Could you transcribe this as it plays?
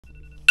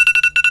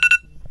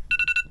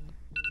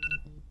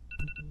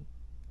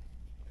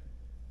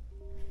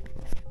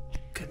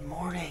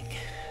morning.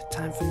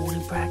 Time for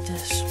morning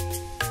practice.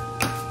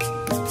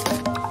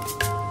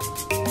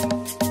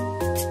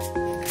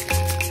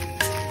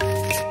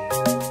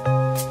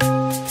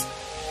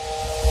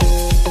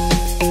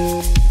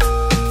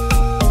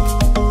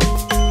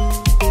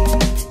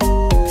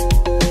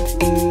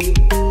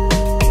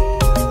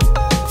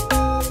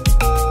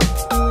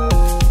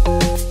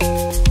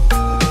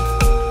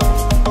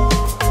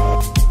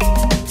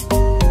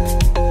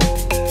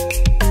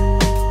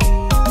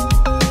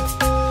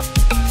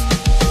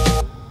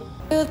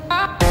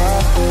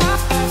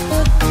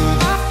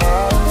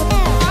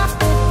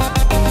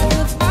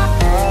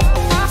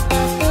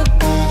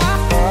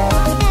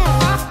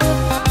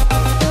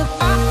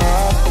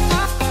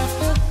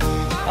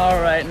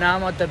 Now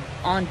I'm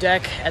on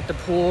deck at the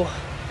pool.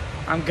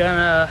 I'm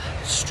gonna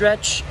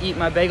stretch, eat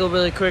my bagel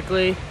really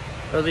quickly,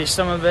 or at least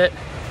some of it,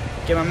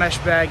 get my mesh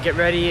bag, get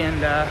ready,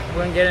 and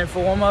we're gonna get in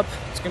for warm up.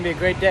 It's gonna be a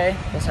great day.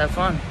 Let's have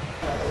fun.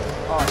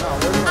 Oh no,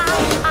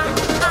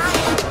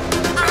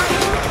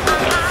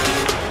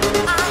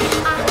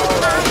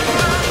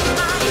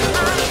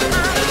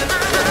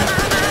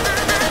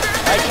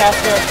 Hi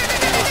Casper.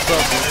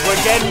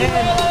 We're getting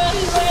in.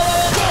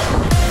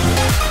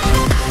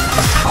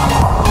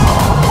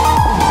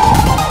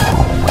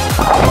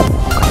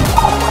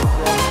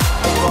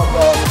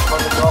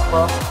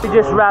 We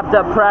just wrapped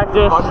up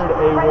practice.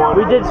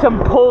 We did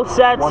some pull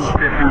sets.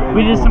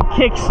 We did some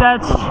kick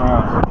sets.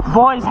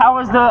 Boys, how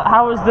was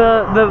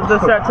the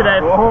set today?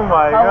 Oh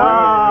my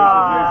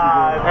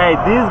god! Hey,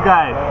 this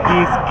guy,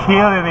 he's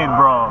killing it,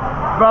 bro.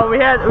 Bro, we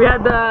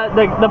had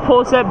the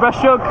pull set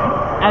breaststroke,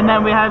 and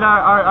then we had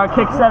our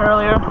kick set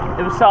earlier.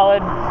 It was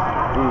solid.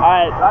 All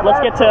right, let's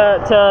get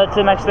to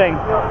the next thing.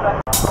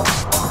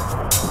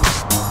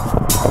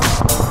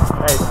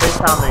 Hey, say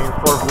something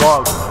for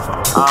vlog.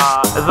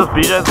 Is this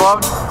BJ's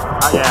vlog?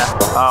 Yeah.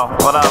 Oh,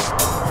 what up?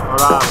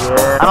 What up?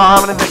 Yeah. I don't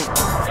have anything.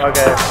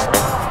 Okay.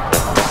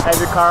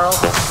 Andrew Carl,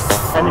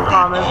 any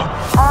comments?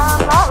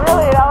 Not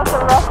really. That was a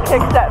rough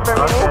kick set for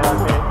me.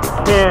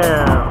 Okay.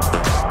 Yeah.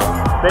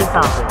 Say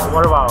something.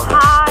 What about?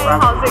 Hi,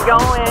 how's it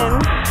going?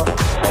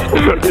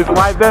 It's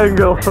my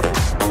dangle.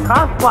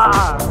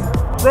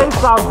 Kaspa, say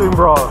something,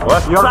 bro.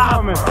 What's your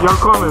comments? Your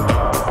comments.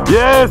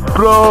 Yes,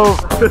 bro.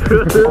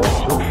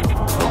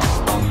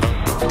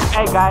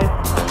 Hey guys.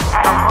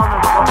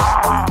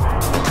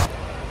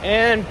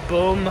 And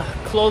boom,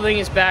 clothing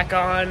is back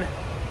on.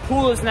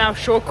 Pool is now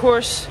short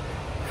course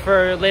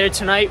for later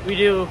tonight. We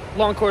do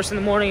long course in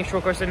the morning and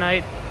short course at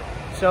night.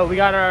 So we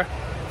got our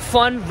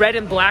fun red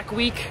and black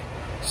week.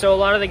 So a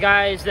lot of the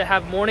guys that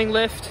have morning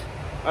lift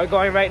are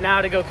going right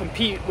now to go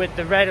compete with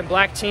the red and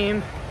black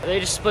team. They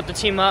just split the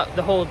team up,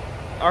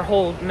 our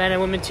whole men and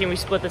women team, we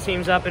split the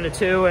teams up into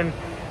two, and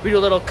we do a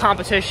little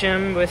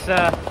competition with,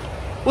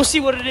 we'll see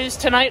what it is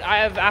tonight. I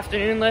have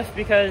afternoon lift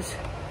because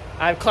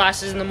I have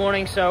classes in the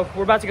morning, so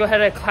we're about to go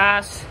ahead at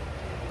class,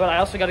 but I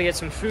also got to get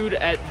some food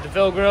at the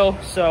Ville Grill,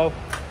 so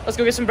let's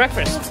go get some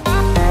breakfast.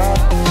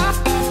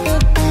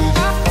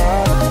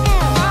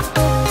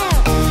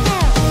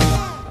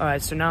 All right,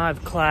 so now I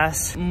have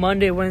class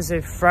Monday,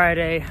 Wednesday,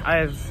 Friday. I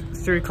have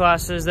 3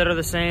 classes that are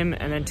the same,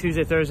 and then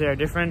Tuesday, Thursday are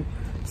different.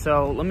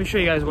 So let me show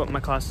you guys what my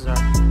classes are.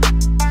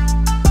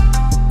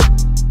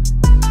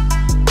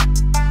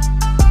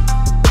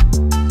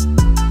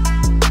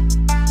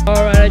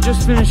 Alright, I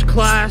just finished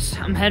class.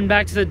 I'm heading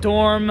back to the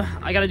dorm.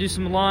 I gotta do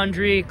some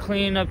laundry,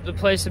 clean up the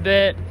place a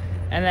bit,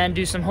 and then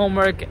do some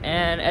homework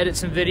and edit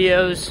some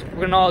videos.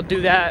 We're gonna all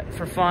do that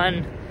for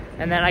fun.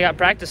 And then I got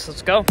practice,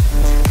 let's go.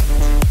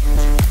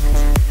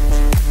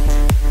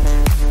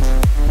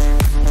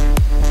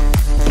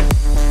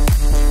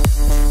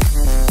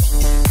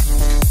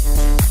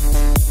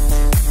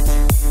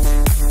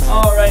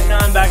 Alright, now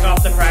I'm back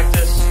off the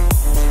practice.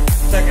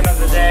 Second of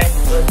the day,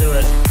 let's do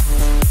it.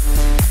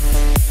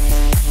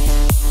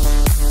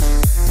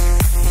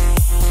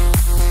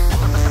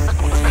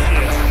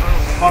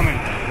 Comment.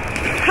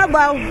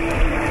 Hello.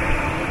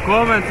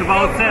 Comments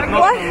about set,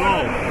 not What? the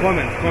roll.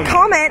 Comment.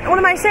 Comment? What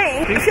am I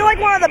saying? I feel like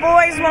one of the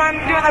boys when I'm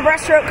doing the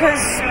breaststroke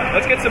because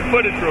Let's get some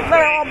footage real quick.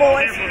 they're all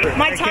boys.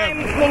 My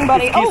timing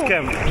buddy. Kiss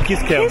cam. Kiss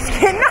cam. Kiss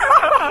cam.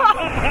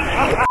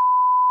 No.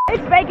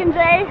 It's Bacon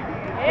J.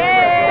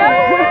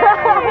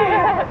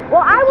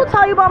 Well, I will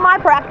tell you about my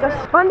practice.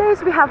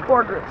 Mondays we have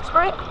 4 groups: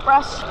 sprint,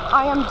 breast,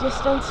 IM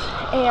distance,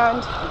 and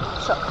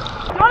choke.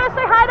 You want to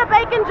say hi to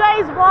Bacon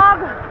J's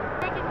vlog?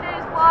 Bacon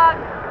J's vlog.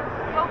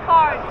 Go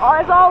cards.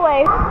 As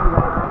always.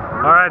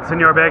 All right,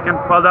 Senor Bacon.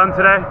 Well done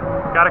today.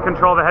 Got to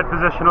control the head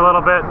position a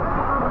little bit.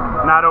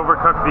 Not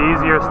overcook the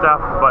easier stuff,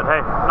 but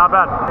hey, not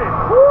bad.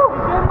 Woo!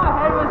 You said my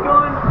head was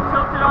going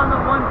tilted on the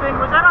one thing.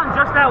 Was that on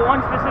just that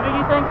one specific,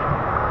 you think?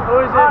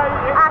 Or is it?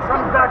 It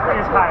comes back when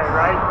you're tired,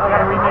 right? You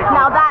gotta remake it.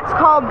 Now that's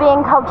called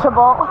being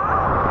coachable.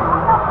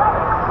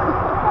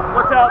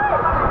 What's up?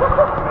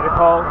 Gotta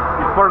call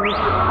for me,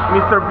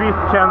 Mr. Beast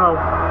channel.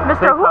 Mr.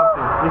 Say Who?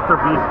 something. Mr.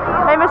 Beast.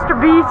 Hey, Mr.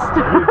 Beast.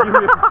 Give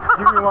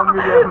me 1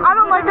 million. I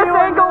don't like this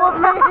angle of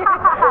me.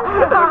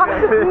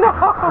 No.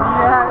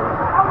 Yes.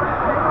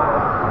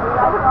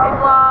 Hey,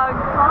 vlog.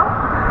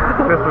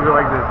 This will go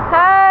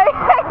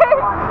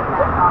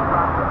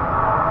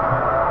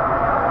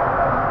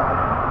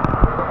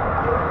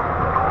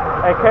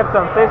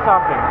Tristan, say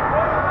something.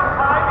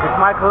 It's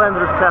Michael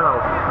Andrews' channel.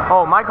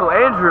 Oh, Michael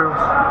Andrews.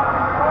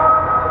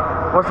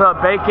 What's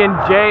up, Bacon?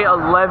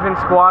 J11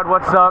 squad,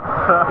 what's up?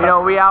 You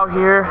know, we out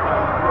here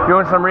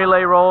doing some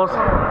relay rolls. Yeah.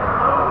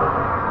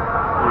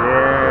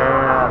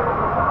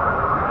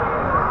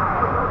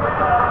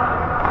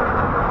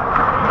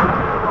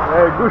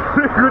 Hey,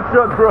 good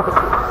shot, bro.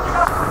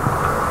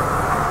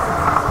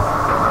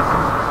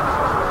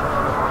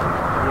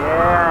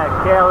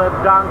 Yeah, Caleb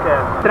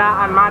Duncan.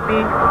 Traan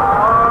mati.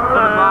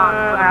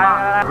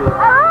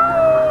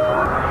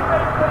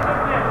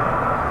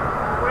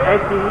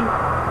 Eti,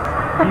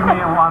 give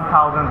me $1,000,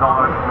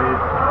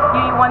 please.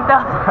 You need 1,000.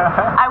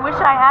 I wish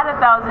I had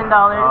 $1,000, but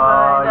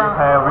I don't. You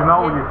have. We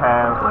know you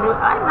have.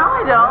 I know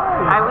I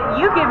don't.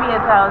 You give me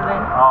 1,000.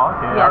 Oh,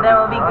 okay. Yeah, that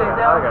will be good.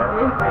 That will be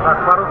good.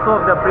 Так, пару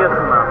слов для прессы,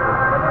 нахуй.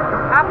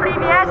 А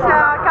привет,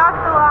 как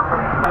дела?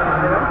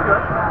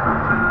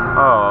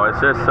 Oh, is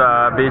this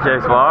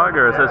BJ's vlog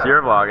or is this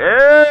your vlog?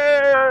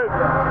 Hey!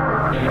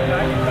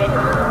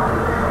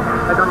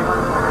 Hey, Johnny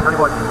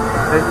boy,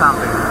 say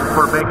something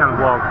for Bacon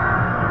vlog.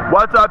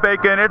 What's up,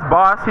 Bacon? It's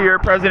Boss here,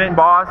 President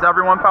Boss.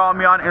 Everyone follow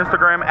me on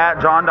Instagram at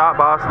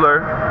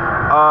john.bossler.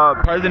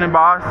 President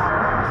Boss,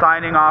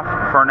 signing off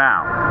for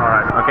now.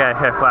 Alright, okay, I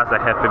have class, I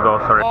have to go,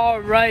 sorry.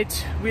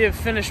 Alright, we have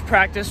finished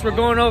practice. We're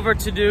going over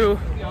to do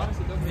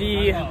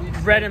the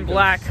red and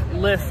black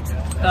lift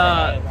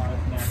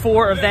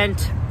 4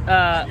 event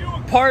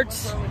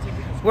parts.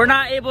 We're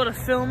not able to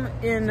film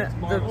in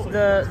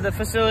the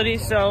facility,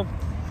 so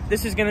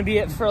this is gonna be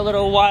it for a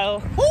little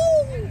while.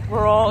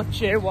 We're all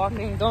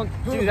jaywalking. Don't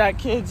do that,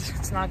 kids.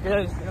 It's not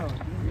good.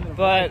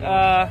 But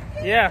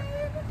yeah.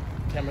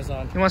 Camera's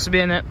on. He wants to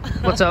be in it.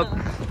 What's up?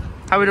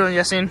 How we doing,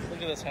 Yassine?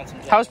 Look at this handsome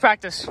guy. How was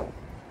practice?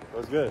 It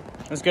was good.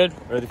 It was good.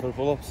 Ready for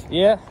pull-ups?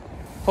 Yeah.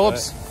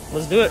 Pull-ups. Right.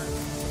 Let's do it.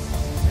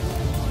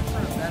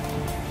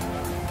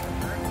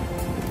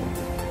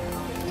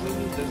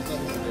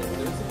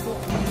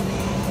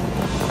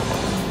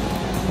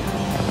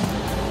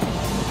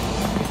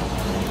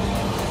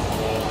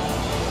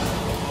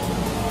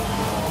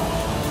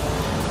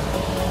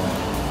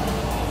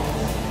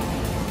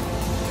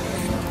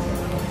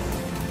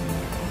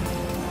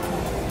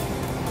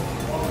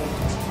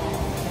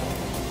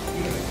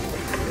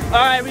 All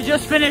right, we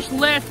just finished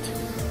lift.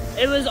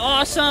 It was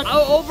awesome.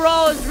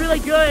 Overall, it's really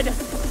good.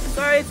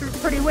 Sorry,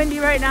 it's pretty windy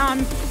right now.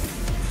 I'm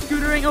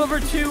scootering over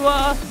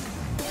to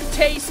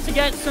Taste to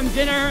get some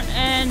dinner,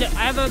 and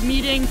I have a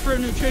meeting for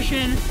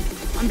nutrition.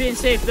 I'm being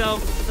safe though,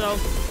 so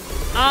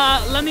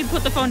let me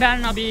put the phone down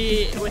and I'll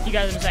be with you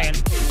guys in a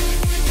second.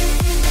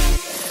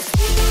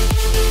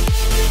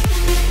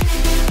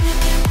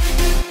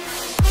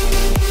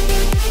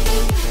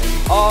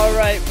 All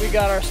right, we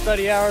got our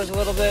study hours a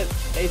little bit,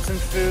 ate some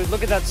food.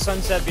 Look at that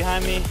sunset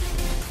behind me.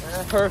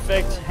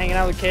 Perfect, hanging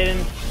out with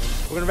Caden.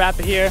 We're gonna wrap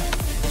it here.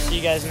 See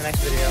you guys in the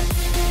next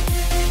video.